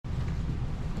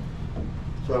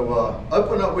So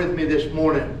open up with me this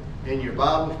morning in your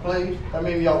Bibles, please. How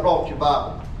many of y'all brought your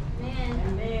Bible? Amen.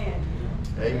 Amen.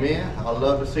 Amen. I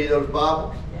love to see those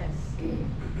Bibles. Yes.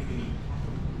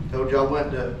 Told you I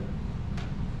went to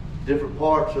different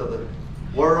parts of the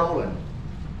world, and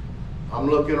I'm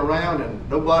looking around and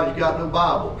nobody's got no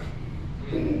Bibles.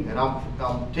 And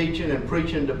I'm teaching and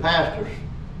preaching to pastors.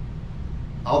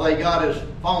 All they got is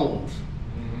phones.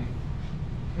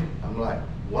 I'm like,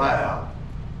 wow.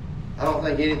 I don't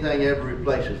think anything ever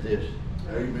replaces this.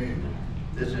 Amen.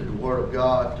 This is the Word of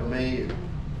God to me.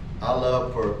 I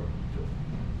love for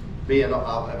being, if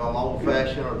I'm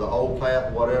old-fashioned or the old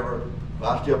path, whatever,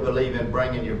 but I still believe in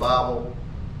bringing your Bible.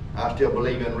 I still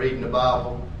believe in reading the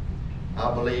Bible.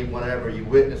 I believe whenever you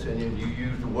witness and you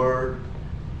use the Word.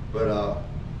 But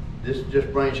this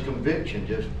just brings conviction,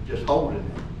 just holding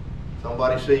it.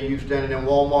 Somebody see you standing in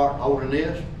Walmart holding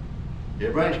this,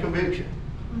 it brings conviction.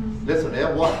 Listen,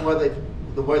 they'll watch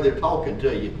the way they're talking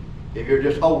to you if you're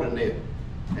just holding it.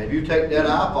 And if you take that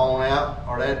iPhone out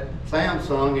or that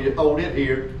Samsung and you hold it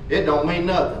here, it don't mean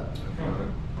nothing.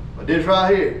 But this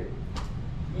right here,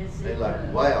 Yes, they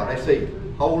like, wow, they see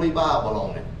Holy Bible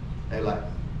on it. They like,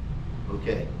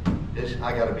 okay,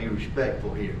 I got to be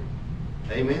respectful here.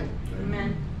 Amen?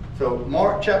 Amen. So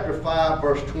Mark chapter 5,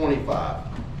 verse 25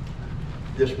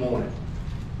 this morning.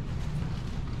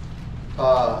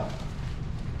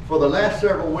 For the last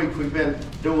several weeks, we've been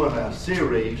doing a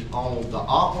series on the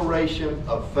operation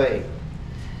of faith.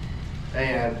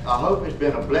 And I hope it's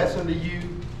been a blessing to you.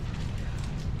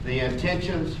 The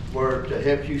intentions were to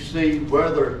help you see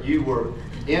whether you were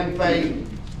in faith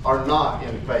or not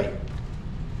in faith.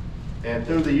 And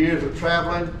through the years of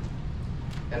traveling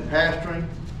and pastoring,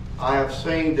 I have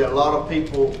seen that a lot of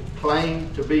people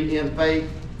claim to be in faith.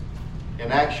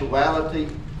 In actuality,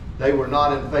 they were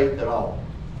not in faith at all.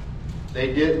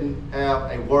 They didn't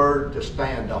have a word to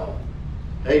stand on.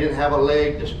 They didn't have a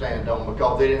leg to stand on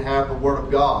because they didn't have the Word of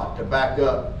God to back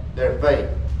up their faith.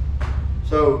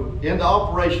 So in the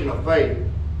operation of faith,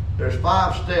 there's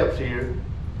 5 steps here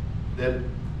that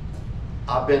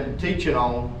I've been teaching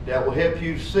on that will help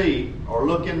you see or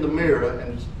look in the mirror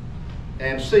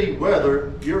and see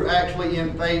whether you're actually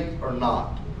in faith or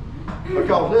not.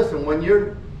 Because listen,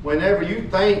 whenever you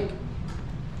think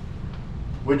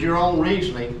with your own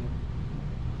reasoning,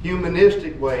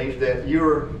 humanistic ways that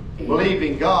you're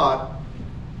believing God,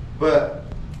 but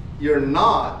you're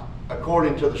not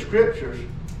according to the Scriptures,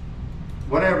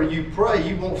 whenever you pray,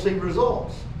 you won't see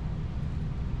results.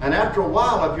 And after a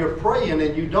while, if you're praying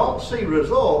and you don't see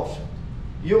results,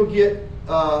 you'll begin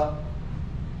to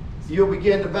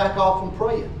back off from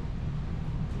praying.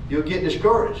 You'll get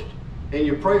discouraged in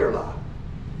your prayer life.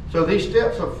 So these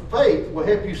steps of faith will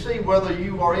help you see whether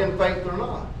you are in faith or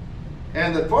not.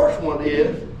 And the first one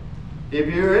is, if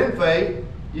you're in faith,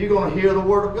 you're going to hear the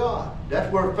Word of God.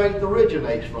 That's where faith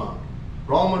originates from.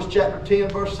 Romans chapter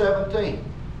 10, verse 17.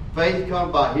 Faith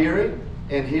comes by hearing,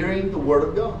 and hearing the Word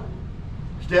of God.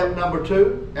 Step number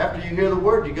 2, after you hear the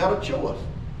Word, you got a choice.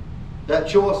 That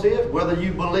choice is whether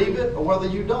you believe it or whether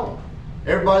you don't.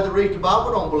 Everybody that reads the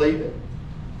Bible don't believe it.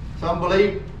 Some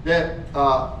believe that,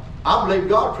 I believe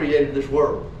God created this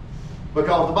world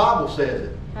because the Bible says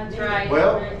it. That's right.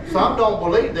 Well, some don't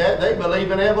believe that. They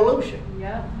believe in evolution.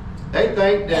 Yep. They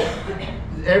think that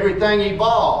everything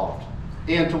evolved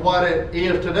into what it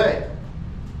is today.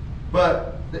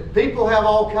 But people have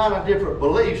all kind of different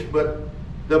beliefs, but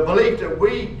the belief that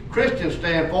we Christians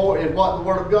stand for is what the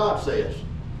Word of God says.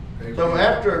 Amen. So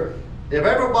if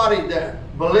everybody that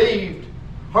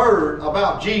heard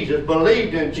about Jesus,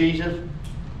 believed in Jesus,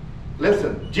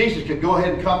 listen, Jesus could go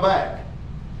ahead and come back.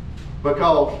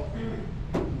 Because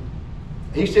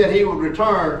He said He would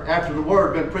return after the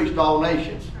Word had been preached to all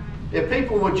nations. If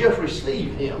people would just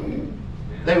receive Him,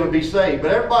 they would be saved.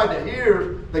 But everybody that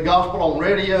hears the gospel on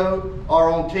radio or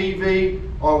on TV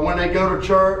or when they go to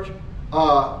church,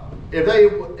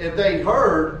 if they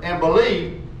heard and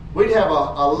believed, we'd have a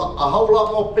whole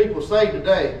lot more people saved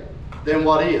today than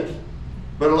what is.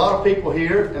 But a lot of people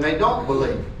hear and they don't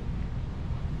believe.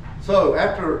 So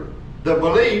after the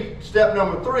belief, step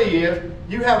number 3 is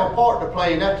you have a part to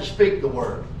play, and that's to speak the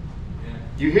Word.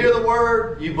 You hear the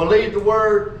Word, you believe the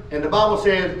Word, and the Bible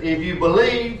says if you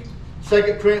believe,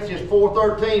 2 Corinthians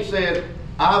 4:13 says,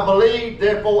 I believe,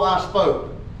 therefore I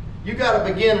spoke. You got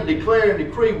to begin to declare and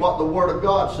decree what the Word of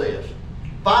God says.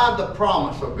 Find the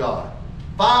promise of God.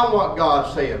 Find what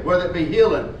God said, whether it be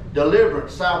healing,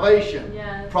 deliverance, salvation,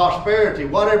 prosperity,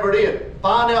 whatever it is.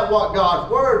 Find out what God's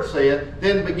Word said,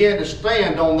 then begin to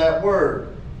stand on that Word.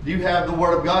 You have the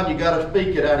Word of God, you got to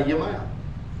speak it out of your mouth.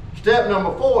 Step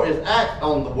number 4 is act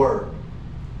on the Word.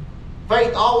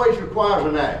 Faith always requires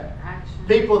an act. Action.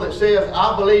 People that says,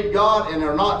 I believe God, and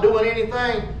they're not doing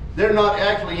anything, they're not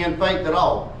actually in faith at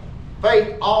all.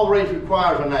 Faith always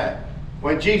requires an act.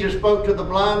 When Jesus spoke to the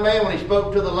blind man, when he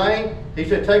spoke to the lame, he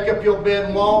said, take up your bed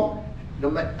and walk. A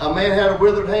man had a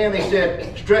withered hand. He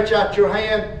said, stretch out your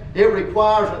hand. It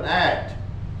requires an act.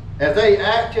 As they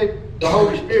acted, the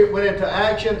Holy Spirit went into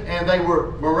action and they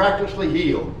were miraculously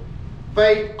healed.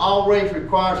 Faith always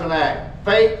requires an act.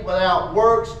 Faith without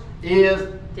works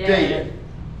is dead.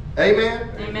 Amen?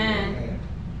 Amen.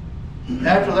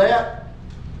 After that,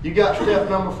 you got step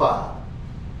number 5.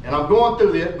 And I'm going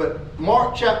through this, but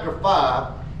Mark chapter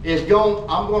 5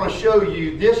 I'm going to show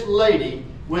you this lady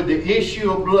with the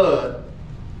issue of blood.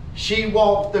 She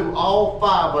walked through all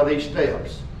 5 of these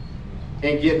steps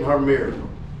in getting her miracle.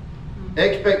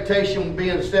 Expectation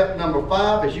being step number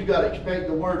 5 is you got to expect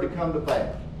the word to come to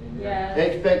pass. Yes.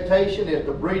 Expectation is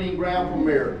the breeding ground for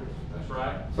miracles. That's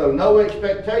right. So no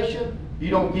expectation, you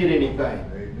don't get anything.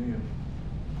 Amen.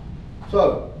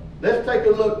 So let's take a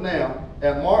look now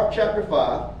at Mark chapter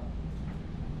 5,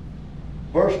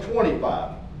 verse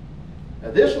 25.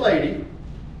 Now this lady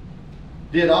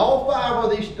did all 5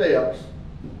 of these steps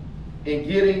in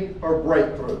getting her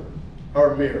breakthrough,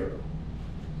 her miracle.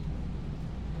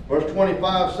 Verse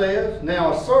 25 says,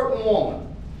 now a certain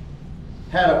woman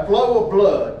had a flow of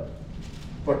blood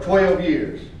for 12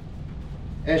 years,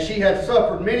 and she had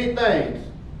suffered many things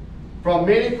from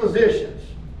many physicians.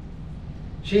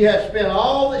 She had spent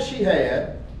all that she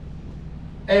had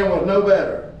and was no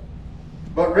better,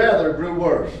 but rather grew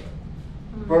worse.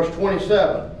 Verse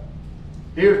 27,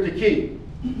 here's the key.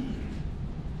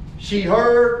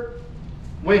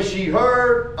 When she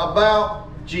heard about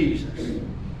Jesus,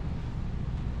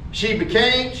 she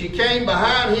came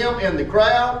behind him in the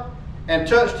crowd and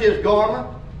touched his garment,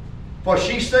 for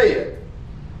she said,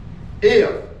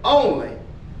 if only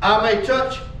I may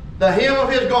touch the hem of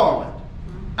his garment,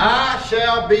 I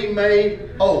shall be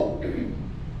made whole.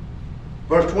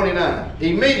 Verse 29,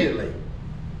 immediately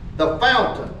the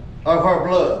fountain of her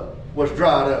blood was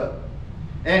dried up,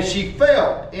 and she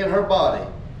felt in her body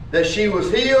that she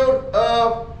was healed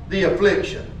of the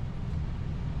affliction.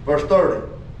 Verse 30,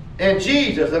 and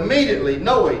Jesus, immediately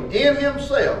knowing in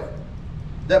himself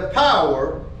that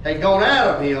power had gone out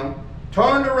of him,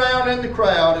 turned around in the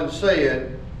crowd and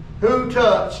said, who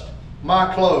touched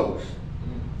my clothes?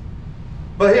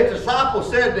 But his disciples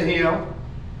said to him,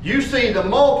 you see the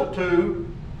multitude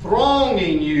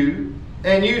thronging you,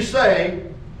 and you say,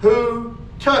 who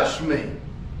touched me?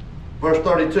 Verse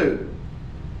 32.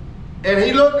 And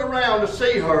he looked around to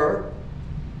see her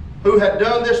who had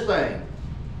done this thing.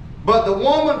 But the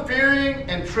woman, fearing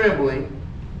and trembling,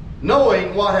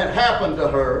 knowing what had happened to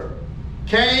her,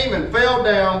 came and fell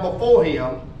down before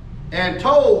him and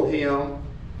told him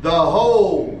the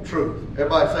whole truth.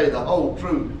 Everybody say the whole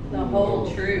truth. The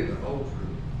whole truth.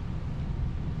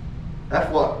 That's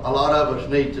what a lot of us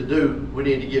need to do. We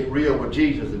need to get real with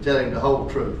Jesus and tell him the whole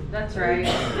truth. That's right.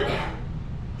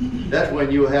 That's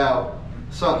when you have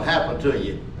something happen to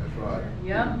you. That's right.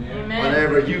 Yep. Amen.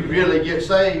 Whenever you really get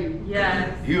saved,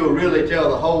 Yes. you'll really tell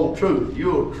the whole truth.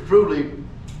 You'll truly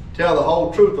tell the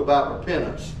whole truth about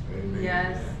repentance. Amen.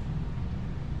 Yes.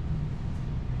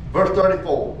 Verse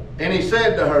 34, and he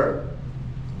said to her,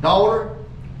 daughter,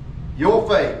 your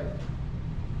faith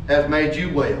has made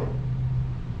you well.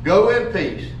 Go in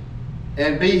peace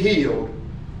and be healed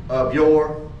of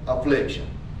your affliction.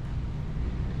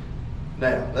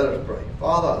 Now, let us pray.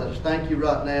 Father, let us thank you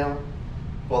right now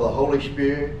for the Holy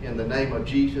Spirit in the name of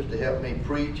Jesus to help me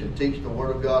preach and teach the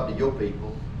Word of God to your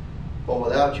people. For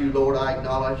without you, Lord, I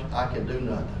acknowledge I can do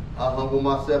nothing. I humble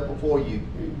myself before you,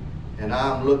 and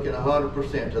I'm looking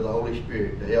 100% to the Holy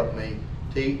Spirit to help me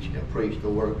teach and preach the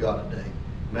Word of God today.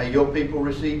 May your people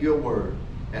receive your Word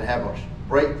and have a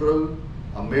breakthrough,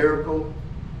 a miracle,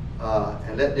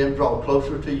 and let them draw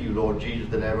closer to you, Lord Jesus,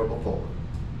 than ever before.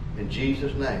 In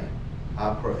Jesus' name,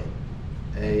 I pray.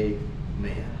 Amen.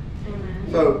 Amen.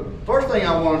 So, first thing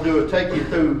I want to do is take you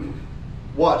through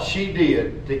what she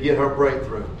did to get her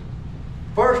breakthrough.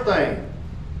 First thing,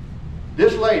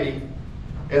 this lady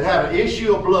had had an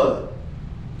issue of blood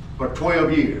for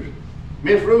 12 years.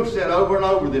 Miss Ruth said over and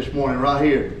over this morning right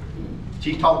here,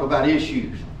 she talked about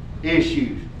issues.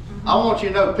 I want you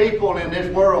to know people in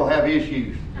this world have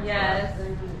issues. Yes.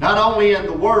 Not only in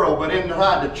the world, but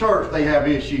inside the church they have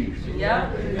issues.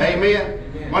 Yep. Amen.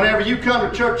 Whenever you come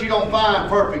to church, you don't find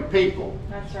perfect people.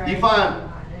 That's right.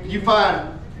 You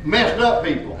find messed up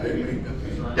people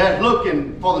that's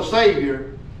looking for the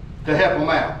Savior to help them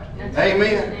out. That's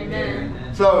Amen. right.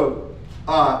 Amen. So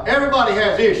everybody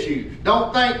has issues.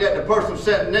 Don't think that the person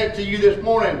sitting next to you this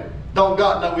morning don't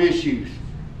got no issues.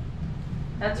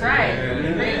 That's right.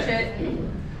 Preach it.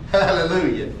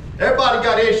 Hallelujah. Everybody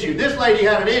got issues. This lady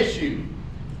had an issue.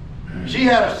 She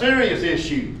had a serious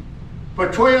issue.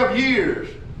 For 12 years,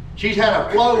 she's had a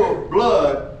flow of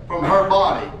blood from her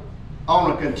body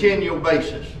on a continual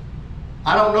basis.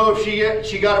 I don't know if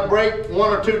she got a break 1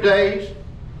 or 2 days,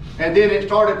 and then it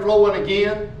started flowing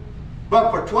again.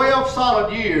 But for 12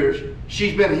 solid years,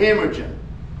 she's been hemorrhaging.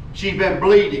 She's been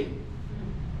bleeding.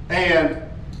 And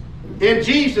in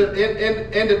Jesus,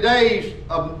 in the days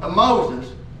of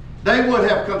Moses, they would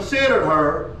have considered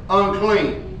her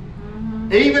unclean.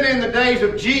 Even in the days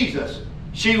of Jesus,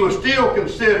 she was still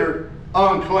considered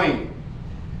unclean.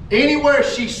 Anywhere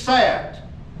she sat,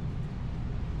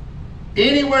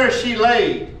 anywhere she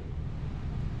laid,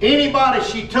 anybody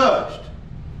she touched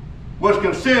was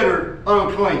considered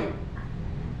unclean.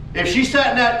 If she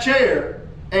sat in that chair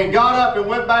and got up and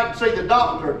went back to see the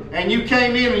doctor, and you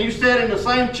came in and you sat in the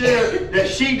same chair that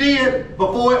she did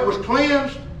before it was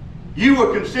cleansed, you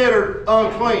were considered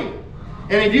unclean.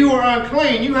 And if you were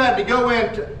unclean, you had to go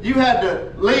you had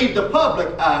to leave the public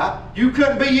eye. You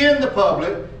couldn't be in the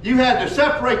public. You had to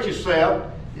separate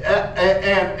yourself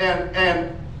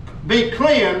and be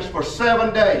cleansed for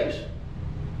 7 days.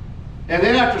 And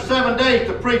then after 7 days,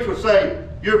 the priest would say,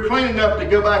 you're clean enough to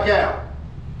go back out.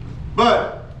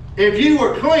 But if you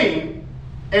were clean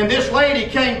and this lady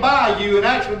came by you and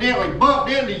accidentally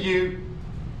bumped into you,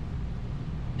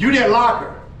 you didn't like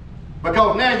her.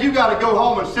 Because now you got to go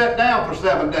home and sit down for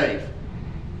 7 days.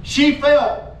 She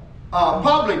felt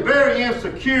probably very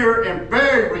insecure and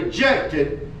very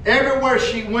rejected everywhere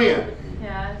she went.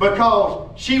 Yes. Because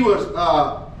she was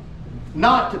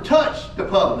not to touch the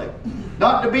public,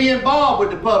 not to be involved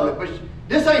with the public. But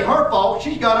this ain't her fault.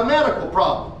 She's got a medical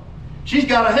problem. She's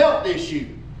got a health issue.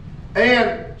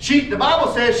 And the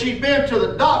Bible says she's been to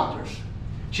the doctors.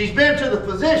 She's been to the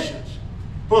physicians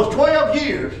for 12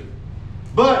 years.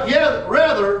 But yet,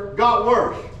 rather got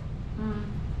worse.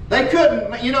 They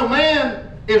couldn't, man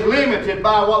is limited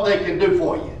by what they can do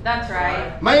for you. That's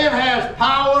right. Man has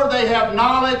power, they have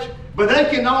knowledge, but they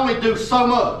can only do so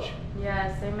much.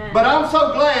 Yes, amen. But I'm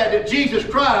so glad that Jesus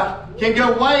Christ can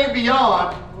go way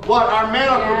beyond what our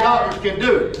medical doctors can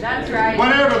do. That's right.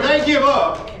 Whenever they give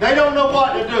up, they don't know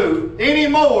what to do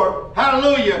anymore.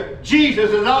 Hallelujah.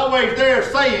 Jesus is always there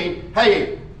saying,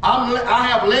 hey, I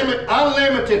have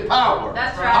unlimited power.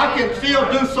 That's right. I can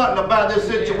still do something about this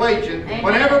situation. Amen.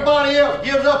 When everybody else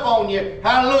gives up on you,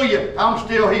 hallelujah, I'm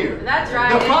still here. That's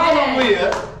right. The problem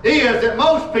is that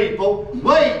most people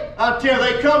wait until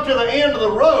they come to the end of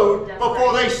the road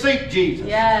before they seek Jesus.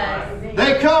 Yes.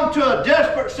 They come to a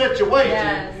desperate situation,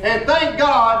 Yes. and thank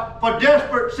God for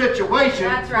desperate situations.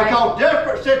 That's right. Because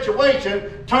desperate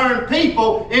situations turn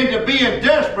people into being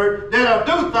desperate that'll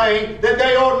do things that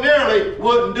they ordinarily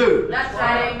wouldn't do. That's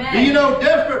right. Amen. Do you know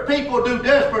desperate people do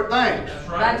desperate things?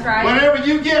 That's right. Whenever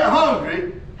you get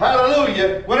hungry,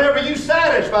 hallelujah, whenever you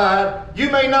satisfied, you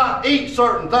may not eat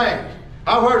certain things.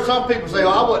 I've heard some people say, oh,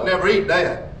 I wouldn't never eat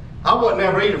that. I wouldn't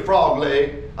never eat a frog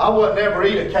leg. I wouldn't never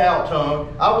eat a cow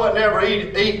tongue. I wouldn't never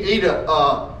eat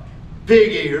a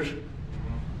pig ears.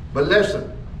 But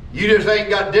listen, you just ain't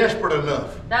got desperate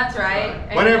enough. That's right.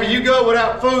 Whenever you go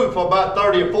without food for about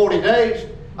 30 or 40 days,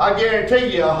 I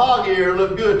guarantee you a hog ear will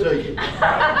look good to you.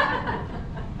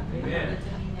 Amen.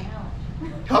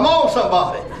 Come on,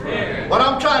 somebody. Amen. What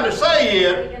I'm trying to say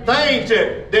is, things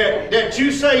that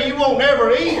you say you won't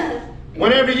ever eat,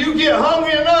 whenever you get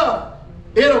hungry enough,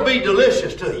 it'll be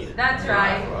delicious to you. That's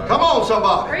right. Come on,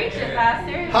 somebody. Preach it,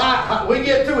 Pastor. We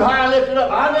get too high and lifted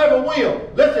up. I never will.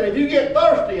 Listen, if you get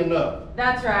thirsty enough,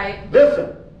 That's right.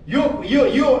 listen,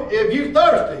 if you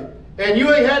thirsty and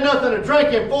you ain't had nothing to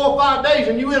drink in 4 or 5 days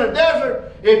and you in a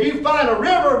desert, if you find a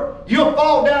river, you'll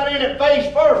fall down in it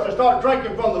face first and start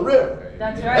drinking from the river.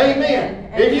 That's right.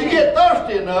 Amen. If you get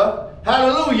thirsty enough,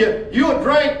 hallelujah, you'll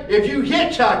drink. If you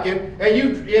hitchhiking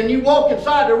and you walk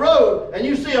inside the road and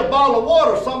you see a bottle of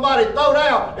water somebody throwed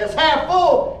out that's half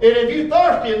full, and if you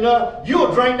thirsty enough,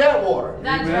 you'll drink that water.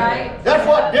 That's right. That's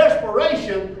what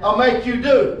desperation will make you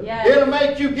do. Yes. It'll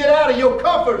make you get out of your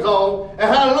comfort zone and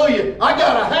hallelujah, I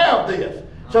gotta have this.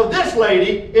 So this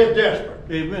lady is desperate.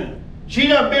 Amen. She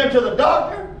done been to the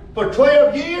doctor for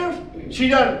 12 years. She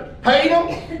done paid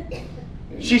him.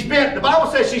 The Bible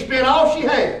says she spent all she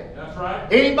had. That's right.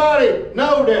 Anybody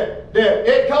know that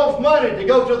it costs money to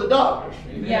go to the doctors?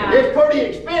 Yeah. It's pretty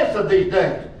expensive these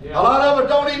days. Yeah. A lot of us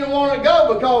don't even want to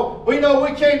go because we know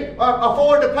we can't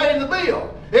afford to pay the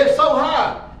bill. It's so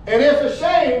high. And it's a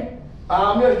shame.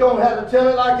 I'm just going to have to tell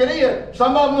it like it is.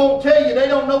 Some of them won't tell you they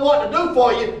don't know what to do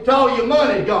for you till all your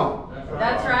money's gone. That's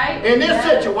That's right. In this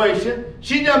Yes. situation,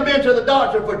 she done been to the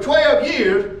doctor for 12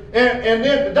 years, and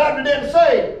then the doctor didn't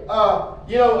say, I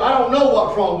don't know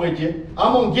what's wrong with you.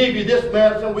 I'm going to give you this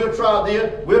medicine. We'll try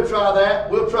this. We'll try that.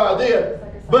 We'll try this.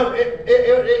 But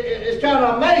it's kind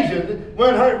of amazing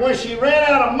when she ran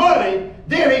out of money,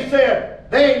 then he said,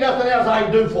 there ain't nothing else I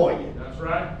can do for you. That's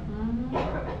right.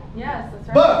 Mm-hmm. Yes, that's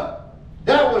right. But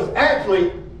that was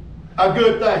actually a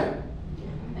good thing.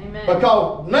 Amen.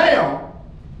 Because now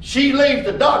she leaves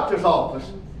the doctor's office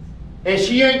and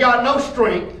she ain't got no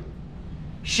strength.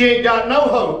 She ain't got no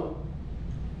hope.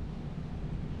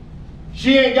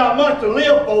 She ain't got much to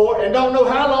live for and don't know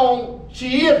how long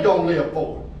she is going to live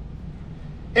for.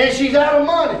 And she's out of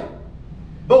money.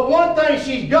 But one thing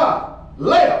she's got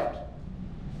left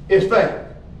is faith.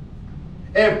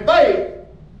 And faith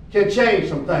can change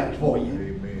some things for you.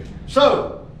 Amen.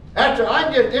 So,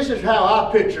 this is how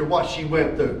I picture what she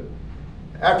went through.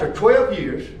 After 12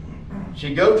 years,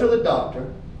 she goes to the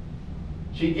doctor.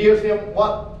 She gives him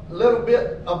what little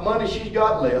bit of money she's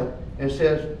got left and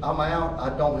says, I'm out.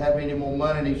 I don't have any more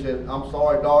money. And he says, I'm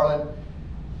sorry, darling.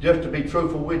 Just to be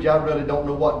truthful with you, I really don't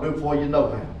know what to do for you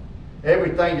no how.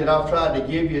 Everything that I've tried to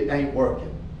give you ain't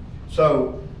working.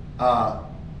 So,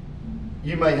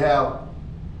 you may have,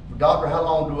 doctor, how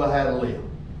long do I have to live?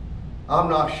 I'm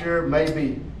not sure.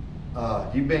 Maybe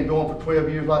you've been going for 12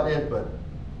 years like this, but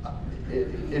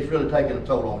it's really taking a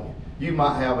toll on you. You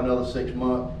might have another 6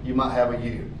 months. You might have a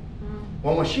year. Mm-hmm.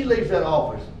 Well, when she leaves that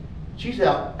office, she's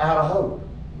out of hope.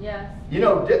 Yes. You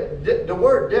know, the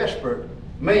word desperate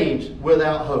means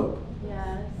without hope.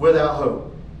 Yes. Without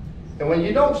hope. And when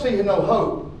you don't see no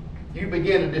hope, you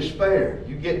begin to despair.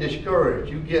 You get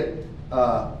discouraged. You get,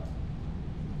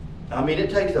 it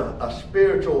takes a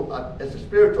spiritual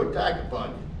attack upon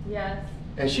you. Yes.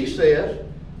 And she says,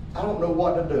 I don't know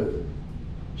what to do.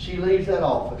 She leaves that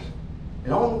office.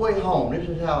 And on the way home, this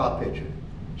is how I picture it.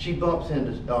 She bumps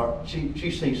into, or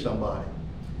she sees somebody.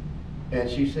 And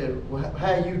she said, well,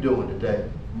 how are you doing today?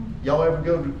 Y'all ever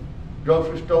go to the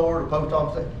grocery store or the post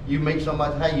office? You meet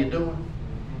somebody, how you doing?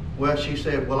 Well, she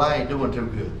said, well, I ain't doing too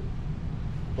good.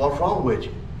 What's wrong with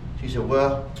you? She said,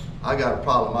 well, I got a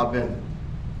problem. I've been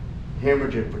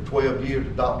hemorrhaging for 12 years.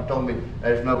 The doctor told me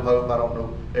there's no hope. I don't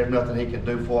know. There's nothing he can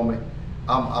do for me.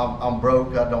 I'm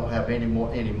broke. I don't have any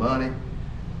money.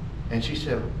 And she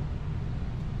said,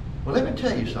 well, let me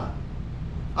tell you something.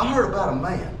 I heard about a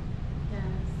man Yes.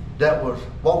 that was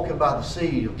walking by the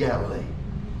Sea of Galilee.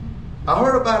 I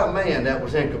heard about a man that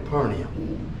was in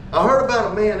Capernaum. I heard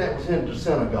about a man that was in the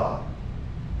synagogue.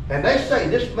 And they say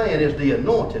this man is the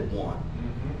anointed one.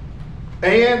 Mm-hmm.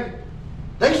 And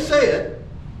they said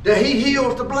that he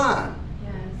heals the blind.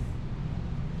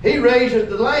 Yes. He raises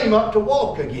the lame up to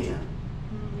walk again.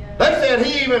 Yes. They said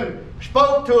he even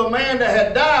spoke to a man that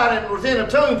had died and was in a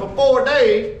tomb for 4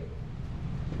 days.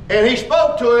 And he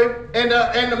spoke to him, and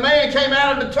the man came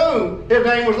out of the tomb. His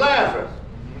name was Lazarus.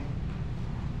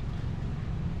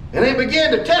 And they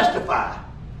began to testify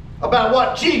about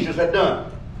what Jesus had done.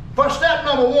 For step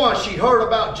number one, she heard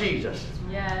about Jesus.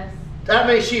 Yes. That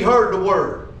means she heard the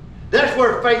word. That's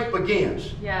where faith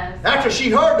begins. Yes. After she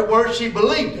heard the word, she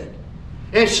believed it.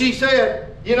 And she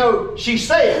said,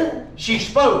 she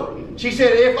spoke. She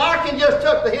said, if I can just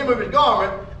touch the hem of his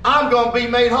garment, I'm going to be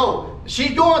made whole.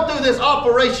 She's going through this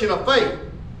operation of faith.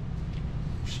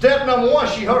 Step number one,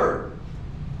 she heard.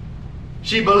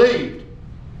 She believed.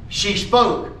 She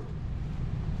spoke.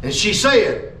 And she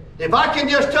said, if I can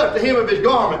just touch the hem of his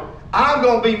garment, I'm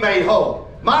going to be made whole.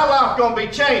 My life's going to be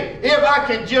changed if I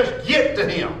can just get to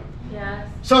him. Yes.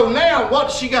 So now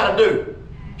what's she got to do?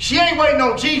 She ain't waiting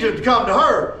on Jesus to come to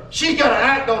her. She's got to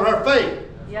act on her faith.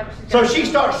 Yep. So she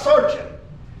starts searching.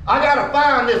 I got to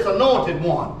find this anointed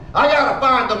one. I got to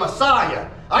find the Messiah.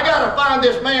 I got to find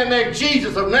this man named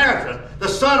Jesus of Nazareth, the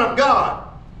Son of God.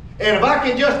 And if I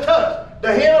can just touch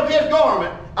the hem of his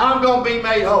garment, I'm going to be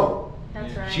made whole.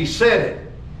 That's right. She said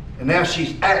it. And now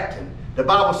she's acting. The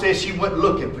Bible says she went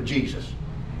looking for Jesus.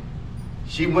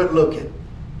 She went looking.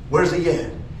 Where's he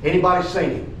at? Anybody seen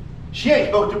him? She ain't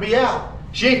supposed to be out.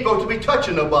 She ain't supposed to be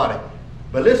touching nobody.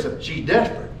 But listen, she's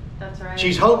desperate. That's right.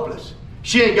 She's hopeless.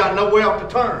 She ain't got nowhere else to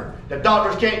turn. The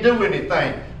doctors can't do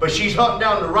anything. But she's hunting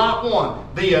down the right one,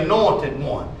 the anointed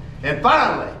one. And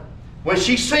finally, when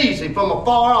she sees him from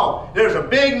afar off, there's a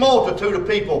big multitude of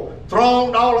people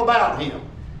thronged all about him,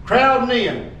 crowding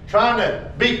in, trying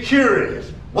to be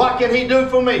curious. What can he do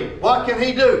for me? What can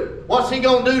he do? What's he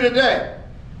going to do today?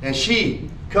 And she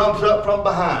comes up from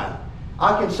behind.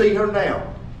 I can see her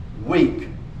now, weak,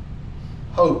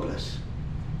 hopeless,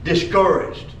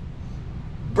 discouraged,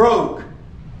 broke.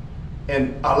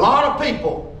 And a lot of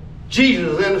people,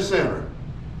 Jesus is in the center,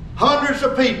 hundreds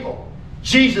of people.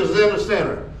 Jesus is in the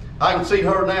center. I can see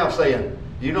her now saying,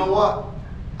 you know what?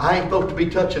 I ain't supposed to be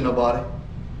touching nobody.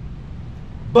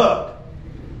 But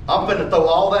I'm finna throw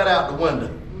all that out the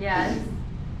window. Yes.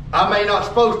 I may not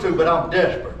supposed to, but I'm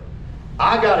desperate.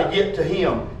 I got to get to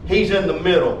him. He's in the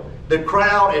middle. The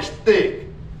crowd is thick.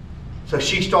 So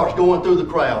she starts going through the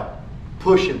crowd,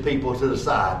 pushing people to the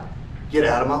side. Get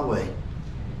out of my way.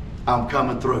 I'm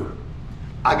coming through.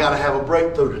 I got to have a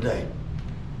breakthrough today.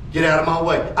 Get out of my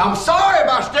way. I'm sorry if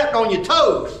I stepped on your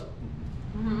toes.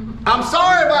 I'm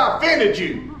sorry if I offended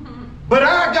you. But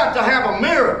I got to have a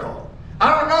miracle.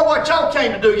 I don't know what y'all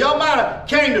came to do. Y'all might have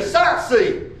came to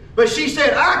sightsee. But she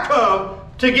said, I come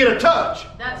to get a touch.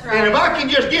 That's right. And if I can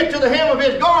just get to the hem of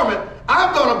his garment,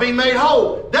 I'm going to be made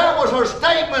whole. That was her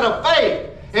statement of faith.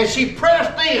 And she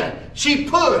pressed in. She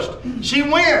pushed. She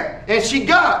went. And she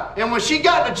got. And when she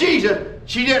got to Jesus,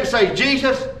 she didn't say,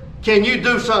 Jesus, can you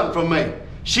do something for me?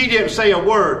 She didn't say a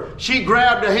word. She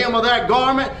grabbed the hem of that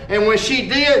garment. And when she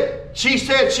did, she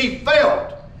said she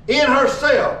felt in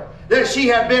herself that she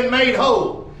had been made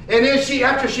whole. And then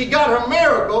after she got her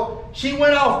miracle, she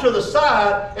went off to the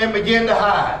side and began to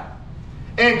hide.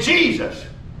 And Jesus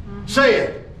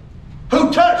said,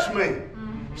 who touched me?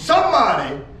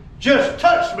 Somebody just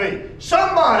touched me.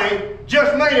 Somebody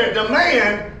just made a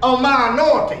demand on my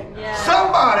anointing. Yeah.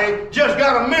 Somebody just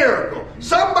got a miracle.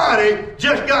 Somebody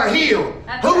just got healed.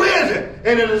 Who is it?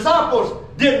 And the disciples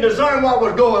didn't discern what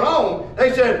was going on.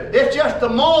 They said, it's just the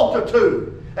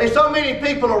multitude. There's so many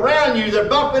people around you that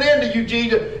bumping into you,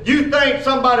 Jesus. You think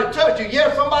somebody touched you.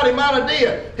 Yes, somebody might have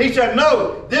did. He said,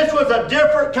 no, this was a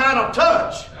different kind of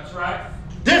touch. That's right.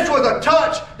 This was a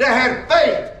touch that had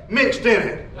faith mixed in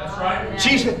it. That's right.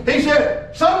 He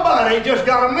said, somebody just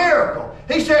got a miracle.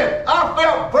 He said, I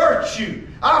felt virtue.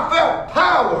 I felt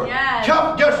power. Yes.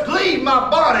 Come, just leave my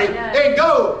body and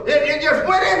go. It just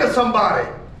went into somebody.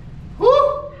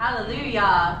 Woo!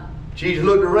 Hallelujah. Jesus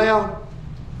looked around.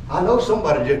 I know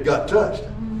somebody just got touched.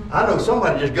 I know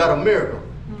somebody just got a miracle.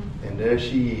 And there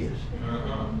she is.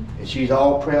 And she's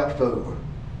all crouched over.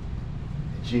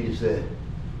 And Jesus said,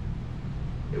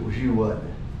 it was you, wasn't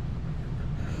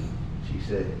it? She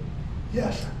said,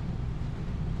 yes, sir.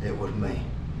 It was me.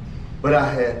 But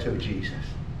I had to, Jesus.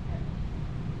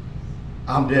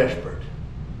 I'm desperate.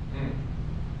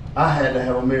 I had to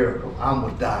have a miracle. I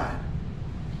was dying.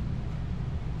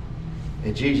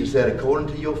 And Jesus said, according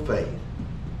to your faith,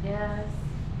 Yes.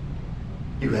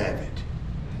 you have it.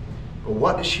 But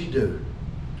what did she do?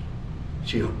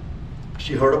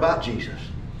 She heard about Jesus.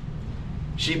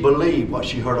 She believed what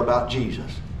she heard about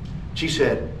Jesus. She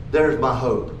said, there's my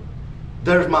hope.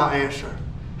 There's my answer.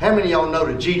 How many of y'all know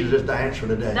that Jesus is the answer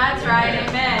today? That's right.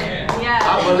 Amen. Yes.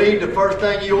 I believe the first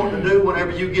thing you ought to do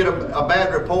whenever you get a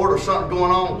bad report or something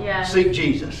going on, Yes. seek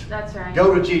Jesus. That's right.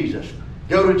 Go to Jesus.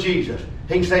 Go to Jesus.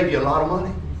 He can save you a lot of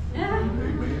money. Yeah.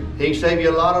 He can save you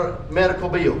a lot of medical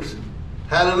bills.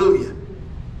 Hallelujah.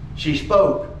 She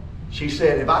spoke. She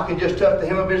said, if I can just touch the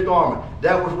hem of his garment.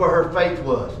 That was where her faith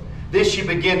was. Then she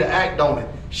began to act on it.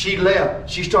 She left.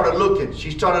 She started looking. She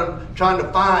started trying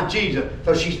to find Jesus.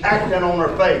 So she's acting on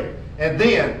her faith. And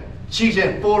then she's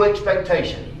in full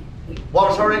expectation.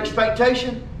 What's her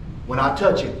expectation? When I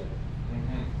touch him,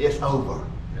 it's over.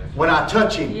 When I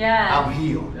touch him, Yes. I'm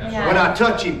healed. Yes. When I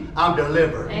touch him, I'm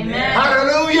delivered. Amen.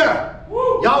 Hallelujah.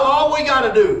 Y'all, all we got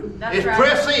to do That's is right.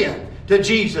 press in to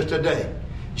Jesus today.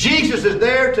 Jesus is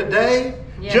there today,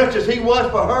 Yes. just as he was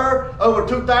for her over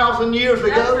 2,000 years ago.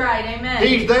 That's right. Amen.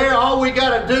 He's there. All we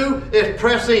got to do is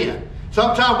press in.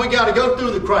 Sometimes we got to go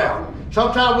through the crowd.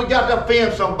 Sometimes we got to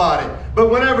offend somebody. But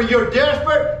whenever you're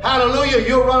desperate, hallelujah,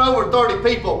 you'll run over 30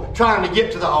 people trying to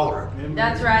get to the altar.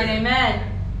 That's right. Amen.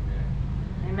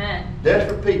 Amen.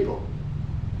 Desperate people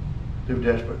do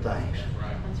desperate things.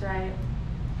 That's right.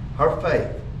 Her faith,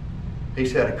 he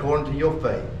said, according to your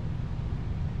faith,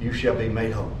 you shall be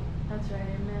made whole. That's right.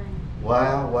 Amen.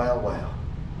 Wow, wow, wow.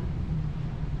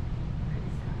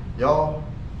 Y'all,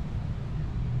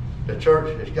 the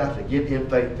church has got to get in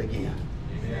faith again.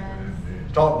 Yes.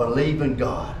 Start believing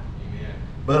God.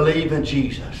 Believe in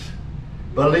Jesus.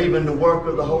 Believe in the work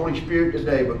of the Holy Spirit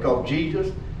today, because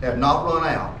Jesus has not run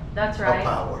out That's right. of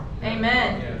power.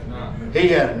 Amen. He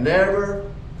has never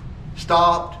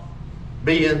stopped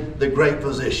being the great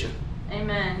physician.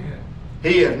 Amen.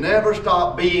 He has never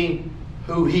stopped being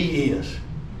who he is.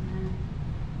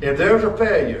 If there's a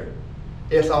failure,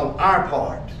 it's on our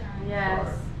part. Yes.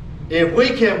 If we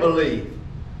can believe,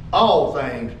 all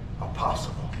things are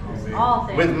possible. All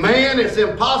things. With man it's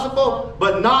impossible,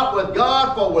 but not with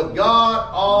God, for with God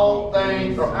all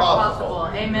things are possible.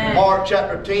 Amen. Mark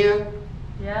chapter 10,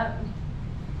 Yep.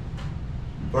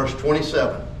 verse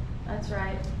 27. That's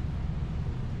right.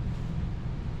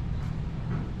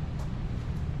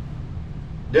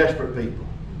 Desperate people.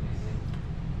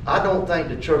 I don't think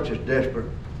the church is desperate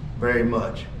very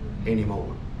much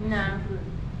anymore. No.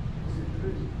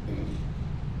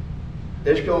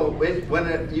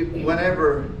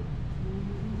 Whenever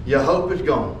your hope is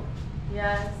gone,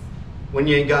 Yes. when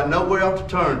you ain't got nowhere else to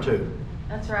turn to.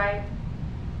 That's right.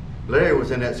 Larry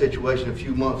was in that situation a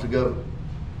few months ago.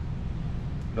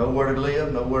 Nowhere to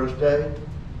live, nowhere to stay,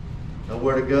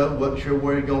 nowhere to go, wasn't sure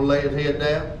where he was going to lay his head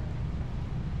down.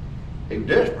 He was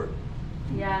desperate.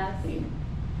 Yes.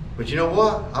 But you know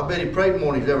what? I bet he prayed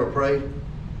more than he's ever prayed.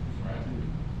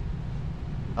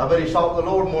 I bet he sought the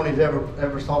Lord more than he's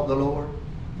ever sought the Lord.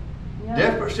 Yes.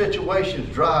 Desperate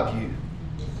situations drive you.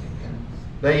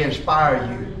 They inspire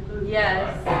you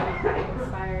Yes.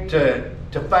 Inspire you.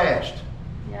 to fast,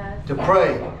 Yes. to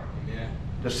pray,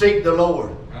 to seek the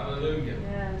Lord. Hallelujah.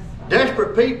 Yes.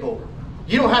 Desperate people,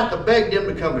 you don't have to beg them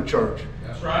to come to church.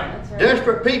 That's right. That's right.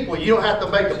 Desperate people, you don't have to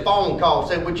make a phone call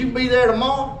saying, would you be there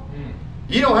tomorrow?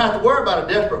 You don't have to worry about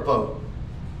a desperate folk.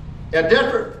 A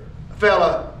desperate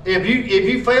fella, if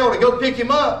you fail to go pick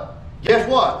him up, guess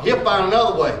what? He'll find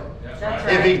another way That's That's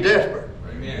right. if right. he's desperate.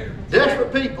 Amen.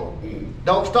 Desperate people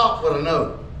don't stop with a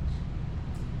no.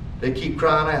 They keep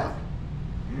crying out.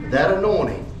 That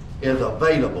anointing is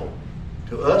available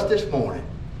to us this morning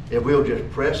if we'll just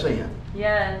press in.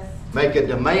 Yes. Make a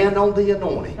demand on the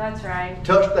anointing. That's right.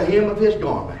 Touch the hem of his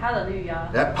garment. Hallelujah.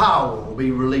 That power will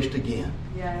be released again.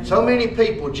 Yes. So many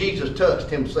people Jesus touched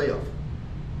himself.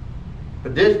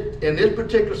 But in this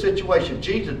particular situation,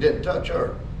 Jesus didn't touch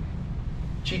her.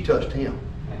 She touched him.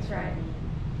 That's right.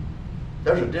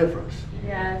 There's a difference.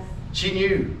 Yes. She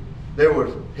knew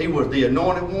he was the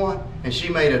anointed one, and she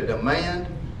made a demand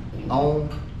on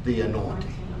the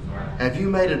anointing. Have you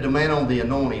made a demand on the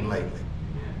anointing lately?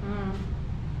 Mm.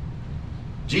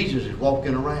 Jesus is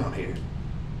walking around here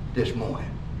this morning.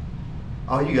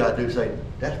 All you got to do is say,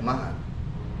 that's mine.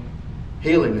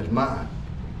 Healing is mine.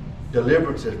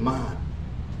 Deliverance is mine.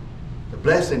 The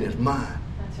blessing is mine.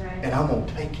 That's right. And I'm going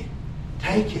to take it.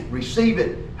 Take it. Receive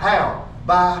it. How?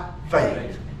 By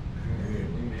faith.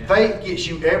 Faith gets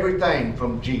you everything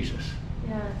from Jesus.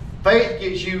 Yes. Faith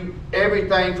gets you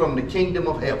everything from the kingdom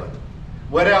of heaven.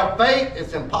 Without faith,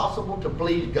 it's impossible to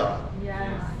please God.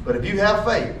 Yes. But if you have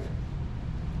faith,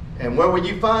 and where will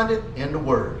you find it? In the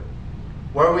Word.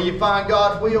 Where will you find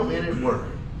God's will? In His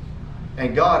Word.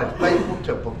 And God is faithful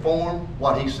to perform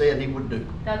what He said He would do.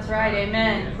 That's right.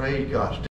 Amen. Praise God.